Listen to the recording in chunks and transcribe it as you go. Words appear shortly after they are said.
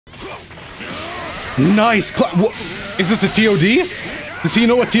Nice. What? Is this a t.o.d? Does he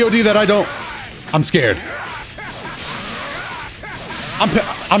know a t.o.d that I don't? I'm scared.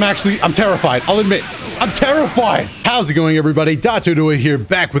 I'm terrified. I'll admit, I'm terrified. How's it going, everybody? Dotodoya here,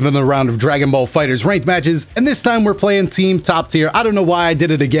 back with another round of Dragonball FighterZ ranked matches, and this time we're playing Team Top Tier. I don't know why I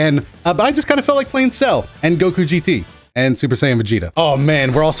did it again, but I just kind of felt like playing Cell and Goku GT and Super Saiyan Vegeta. Oh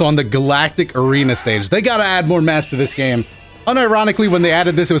man, we're also on the Galactic Arena stage. They gotta add more maps to this game. Unironically, when they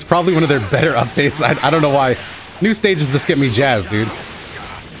added this, it was probably one of their better updates. I don't know why. New stages just get me jazzed, dude.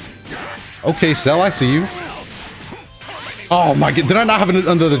 Okay, Cell, I see you. Oh my god, did I not have it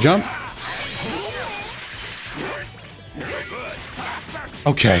under the jump?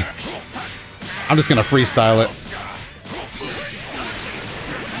 Okay. I'm just gonna freestyle it.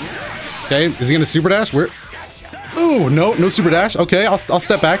 Okay, is he gonna super dash? Where? Ooh, no super dash. Okay, I'll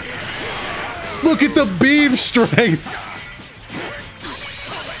step back. Look at the beam strength.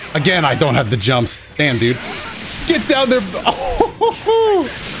 Again, I don't have the jumps. Damn, dude. Get down there. Oh.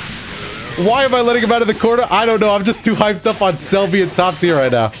 Why am I letting him out of the corner? I don't know. I'm just too hyped up on Cell being top tier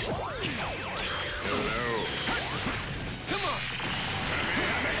right now.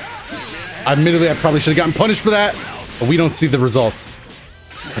 Admittedly, I probably should have gotten punished for that, but we don't see the results.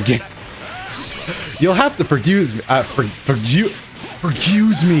 Again. You'll have to forgive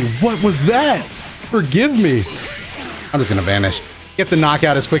me. What was that? Forgive me. I'm just gonna vanish. Get the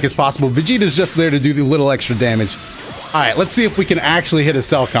knockout as quick as possible. Vegeta's just there to do the little extra damage. Alright, let's see if we can actually hit a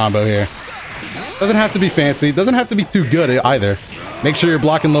Cell combo here. Doesn't have to be fancy. Doesn't have to be too good either. Make sure you're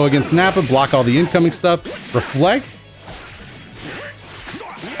blocking low against Nappa. Block all the incoming stuff. Reflect.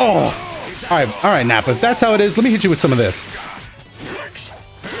 Oh! Alright, Nappa. If that's how it is, let me hit you with some of this.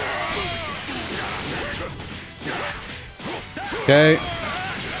 Okay.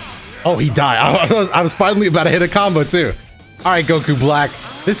 Oh, he died. I was finally about to hit a combo, too. Alright, Goku Black.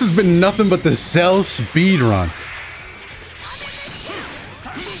 This has been nothing but the Cell speed run.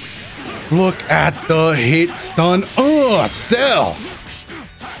 Look at the hit stun. Oh, Cell.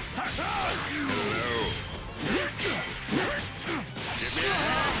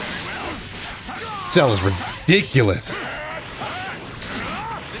 Cell is ridiculous.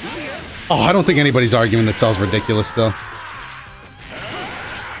 Oh, I don't think anybody's arguing that Cell's ridiculous still.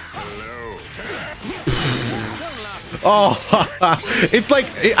 Oh, it's like,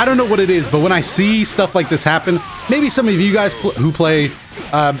 I don't know what it is, but when I see stuff like this happen, maybe some of you guys who play,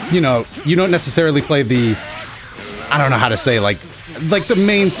 you know, you don't necessarily play the, I don't know how to say, like the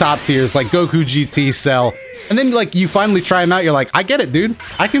main top tiers, like Goku GT, Cell, and then like you finally try them out, you're like, I get it, dude.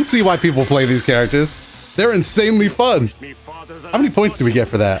 I can see why people play these characters. They're insanely fun. How many points do we get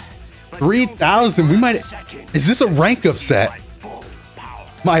for that? 3,000. We might, is this a rank up set?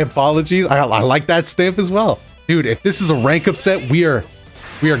 My apologies. I like that stamp as well. Dude, if this is a rank up set, we are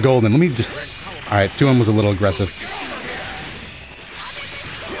golden. Let me just... Alright, 2M was a little aggressive.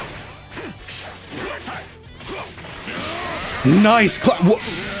 Nice! What?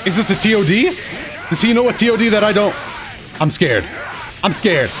 Is this a t.o.d? Does he know a t.o.d that I don't? I'm scared. I'm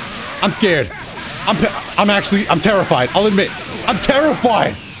scared. I'm scared. I'm terrified. I'll admit. I'm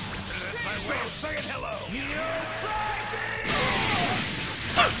terrified!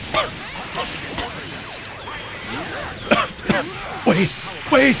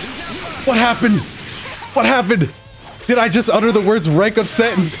 Wait! What happened? What happened? Did I just utter the words rank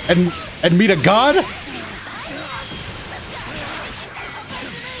upset and meet a god?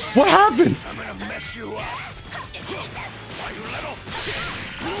 What happened? I'm gonna mess you up.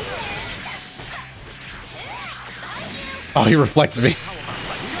 Oh, he reflected me.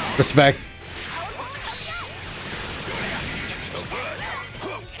 Respect.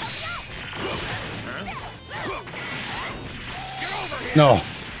 No,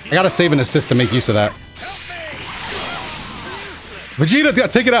 I gotta save an assist to make use of that. Vegeta,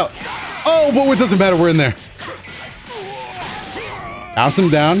 take it out. Oh, but it doesn't matter. We're in there. Bounce him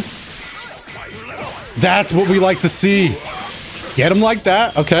down. That's what we like to see. Get him like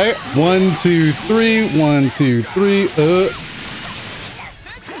that. Okay. 1, 2, 3. 1, 2, 3.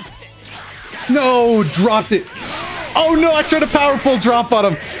 No, dropped it. Oh no, I tried a powerful drop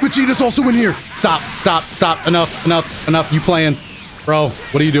on him. Vegeta's also in here. Stop. Enough. You playing. Bro,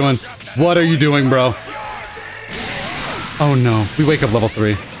 what are you doing? What are you doing, bro? Oh no, we wake up level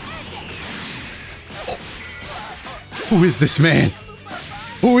 3. Who is this man?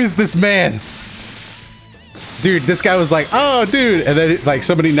 Who is this man? Dude, this guy was like, oh dude, and then like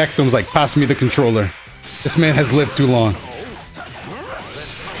somebody next to him was like, pass me the controller. This man has lived too long.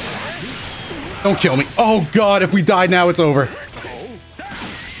 Don't kill me. Oh god, if we die now, it's over.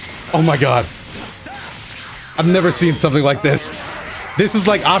 Oh my god. I've never seen something like this. This is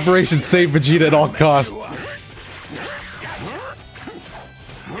like Operation Save Vegeta at all costs.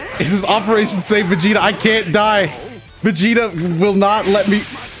 This is Operation Save Vegeta. I can't die. Vegeta will not let me.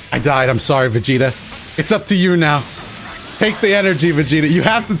 I died. I'm sorry, Vegeta. It's up to you now. Take the energy, Vegeta. You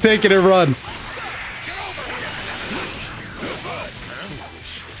have to take it and run.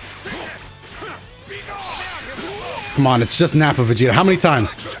 Come on, it's just Nappa, Vegeta. How many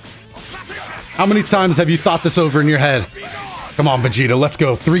times? How many times have you thought this over in your head? Come on, Vegeta, let's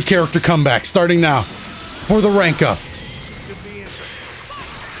go. 3 character comeback, starting now. For the rank up.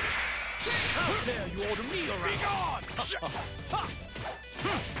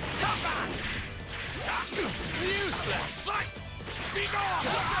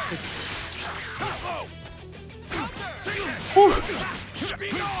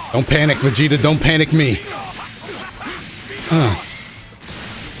 Don't panic, Vegeta. Don't panic me.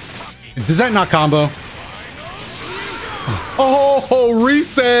 Does that not combo? Oh,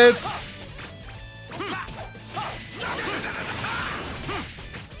 resets!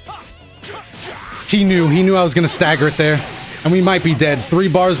 He knew I was gonna stagger it there. And we might be dead. 3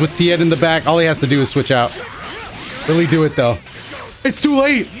 bars with Tien in the back. All he has to do is switch out. Will he do it though? It's too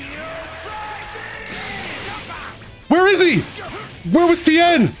late! Where is he? Where was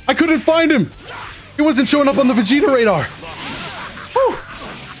Tien? I couldn't find him. He wasn't showing up on the Vegeta radar. Whew.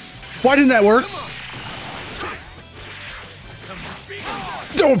 Why didn't that work?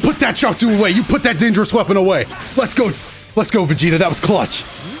 Don't put that Chaozu away. You put that dangerous weapon away. Let's go. Let's go, Vegeta. That was clutch.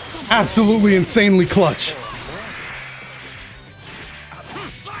 Absolutely insanely clutch.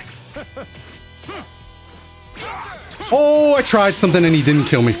 Oh, I tried something and he didn't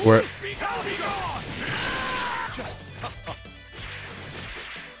kill me for it.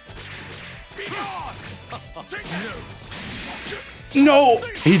 No!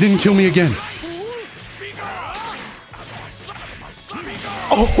 He didn't kill me again.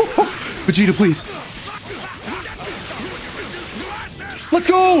 Oh! Vegeta, please. Let's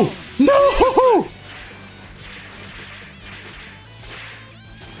go! No!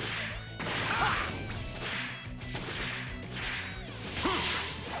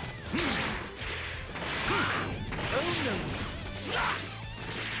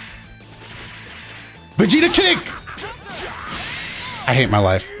 Vegeta kick! I hate my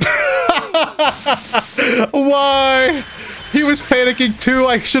life. Why? He was panicking too.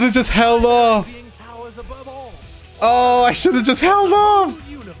 I should have just held off. Oh, I should have just held off.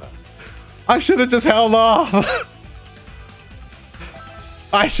 I should have just held off.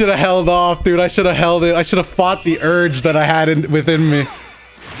 I should have held off, dude. I should have held it. I should have fought the urge that I had within me.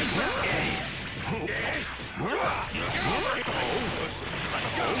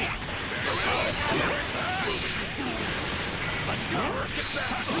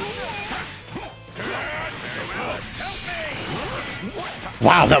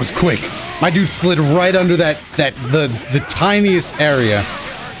 Wow, that was quick. My dude slid right under the tiniest area,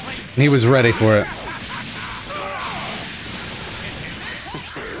 and he was ready for it.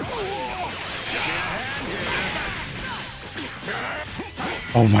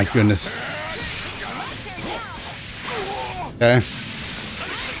 Oh my goodness. Okay.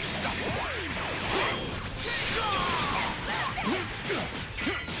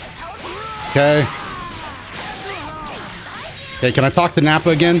 Okay. Okay, can I talk to Nappa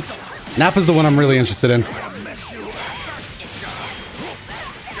again? Nappa's the one I'm really interested in.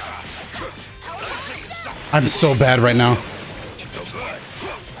 I'm so bad right now.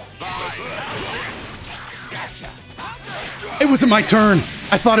 It wasn't my turn.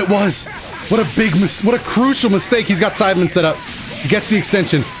 I thought it was. What a crucial mistake. He's got Sidemen set up. He gets the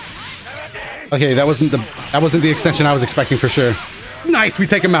extension. Okay, that wasn't the extension I was expecting for sure. Nice, we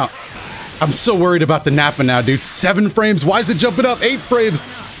take him out. I'm so worried about the Nappa now, dude. 7 frames. Why is it jumping up? 8 frames.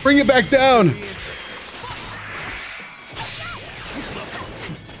 Bring it back down.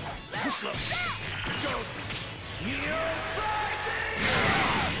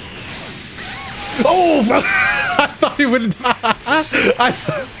 Oh! I thought he would.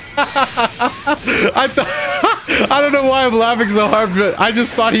 I don't know why I'm laughing so hard, but I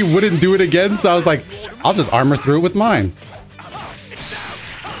just thought he wouldn't do it again. So I was like, I'll just armor through it with mine.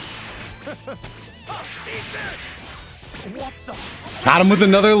 Got him with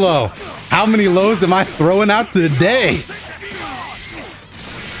another low. How many lows am I throwing out today?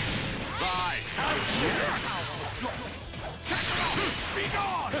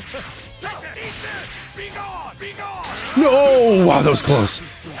 No! Wow, that was close.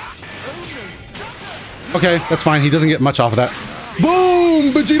 Okay, that's fine. He doesn't get much off of that.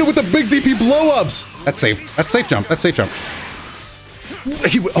 Boom! Vegeta with the big DP blow-ups. That's safe. That's safe jump. That's safe jump.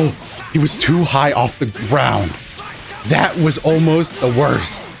 He was too high off the ground. That was almost the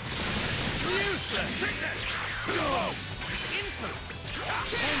worst.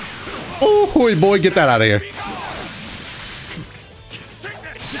 Oh boy, get that out of here.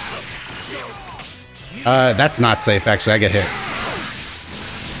 That's not safe, actually. I get hit.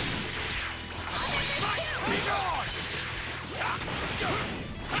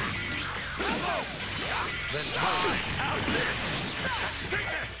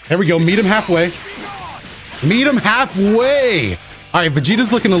 There we go. Meet him halfway. Meet him halfway. All right,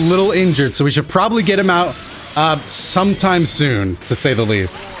 Vegeta's looking a little injured, so we should probably get him out sometime soon, to say the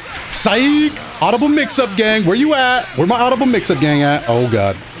least. Psych! Audible mix-up gang, where you at? Where my audible mix-up gang at? Oh,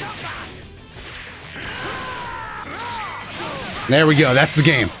 God. There we go. That's the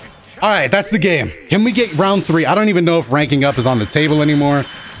game. All right, that's the game. Can we get round 3? I don't even know if ranking up is on the table anymore,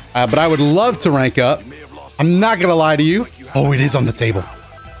 but I would love to rank up. I'm not going to lie to you. Oh, it is on the table.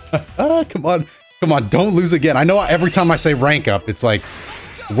 Come on. Come on, don't lose again. I know every time I say rank up, it's like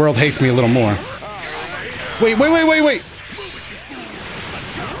the world hates me a little more. Wait.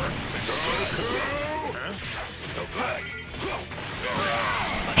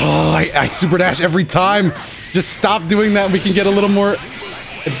 Oh, I super dash every time. Just stop doing that and we can get a little more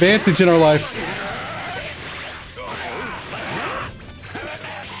advantage in our life.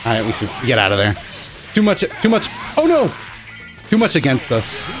 All right, we get out of there. Too much. Oh no! Too much against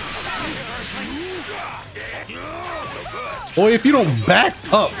us. Boy, if you don't back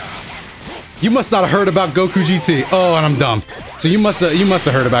up, you must not have heard about Goku GT. Oh, and I'm dumb. So you must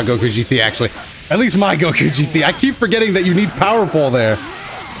have heard about Goku GT actually. At least my Goku GT. I keep forgetting that you need Power Pole there.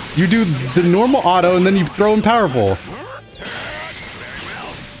 You do the normal auto and then you throw in Power Pole.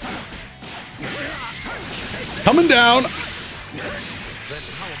 Coming down.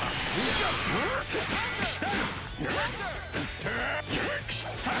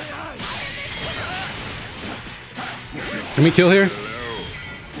 Can we kill here?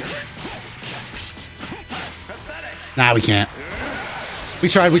 Nah, we can't. We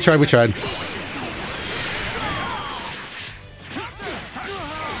tried.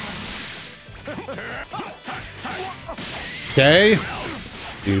 Okay.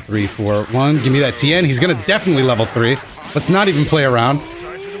 2, 3, 4, 1. Give me that Tien. He's gonna definitely level 3. Let's not even play around.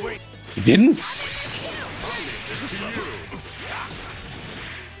 He didn't?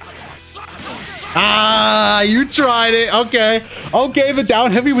 Ah, you tried it. Okay. Okay, the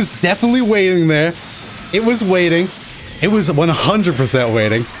down heavy was definitely waiting there. It was waiting. It was 100%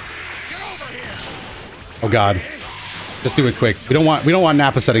 waiting. Oh God. Just do it quick. We don't want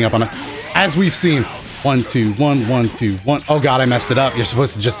Nappa setting up on us. As we've seen. 1, 2, 1, 1, 2, 1. Oh God, I messed it up. You're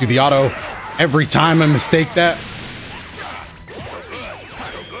supposed to just do the auto every time I mistake that.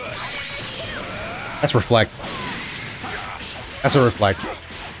 That's reflect. That's a reflect.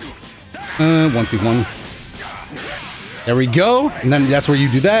 1, 2, 1. There we go. And then that's where you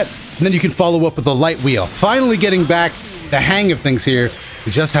do that. And then you can follow up with a light wheel. Finally getting back the hang of things here.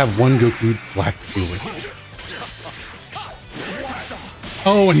 We just have one Goku Black Cooler.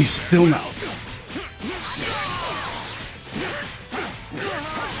 Oh, and he's still not.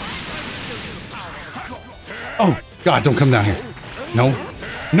 Oh, God, don't come down here. No.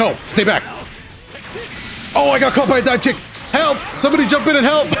 No, stay back. Oh, I got caught by a dive kick. Help! Somebody jump in and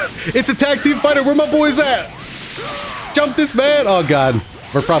help! It's a tag team fighter. Where my boys at? Jump this man! Oh God,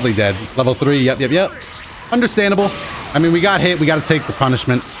 we're probably dead. Level 3. Yep. Understandable. I mean, we got hit. We got to take the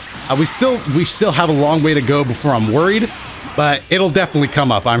punishment. We still have a long way to go before I'm worried, but it'll definitely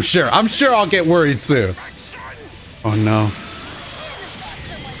come up. I'm sure. I'll get worried soon. Oh no!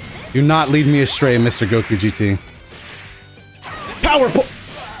 Do not lead me astray, Mr. Goku GT. Power pull.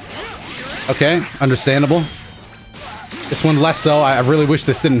 Okay, understandable. This one less so. I really wish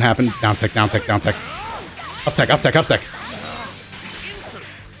this didn't happen. Down tech. Up tech.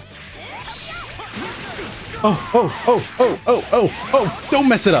 Oh, don't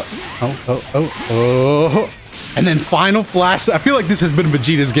mess it up. Oh. And then final flash. I feel like this has been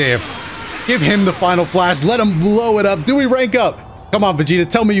Vegeta's game. Give him the final flash. Let him blow it up. Do we rank up? Come on, Vegeta.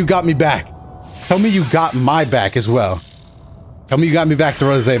 Tell me you got me back. Tell me you got my back as well. Tell me you got me back to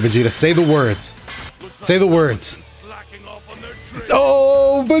Rose, Vegeta. Say the words. Say the words.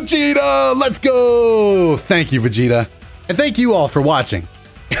 Oh, Vegeta! Let's go! Thank you, Vegeta. And thank you all for watching.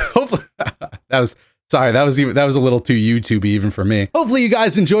 Hopefully, that was a little too YouTube-y even for me. Hopefully you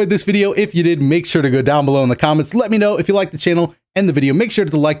guys enjoyed this video. If you did, make sure to go down below in the comments. Let me know if you like the channel and the video. Make sure to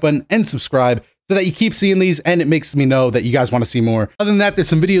hit the like button and subscribe so that you keep seeing these and it makes me know that you guys want to see more. Other than that, there's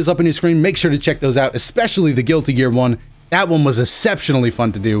some videos up on your screen. Make sure to check those out, especially the Guilty Gear one. That one was exceptionally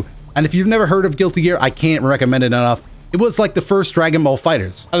fun to do. And if you've never heard of Guilty Gear, I can't recommend it enough. It was like the first Dragon Ball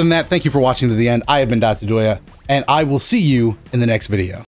FighterZ. Other than that, thank you for watching to the end. I have been Dotodoya, and I will see you in the next video.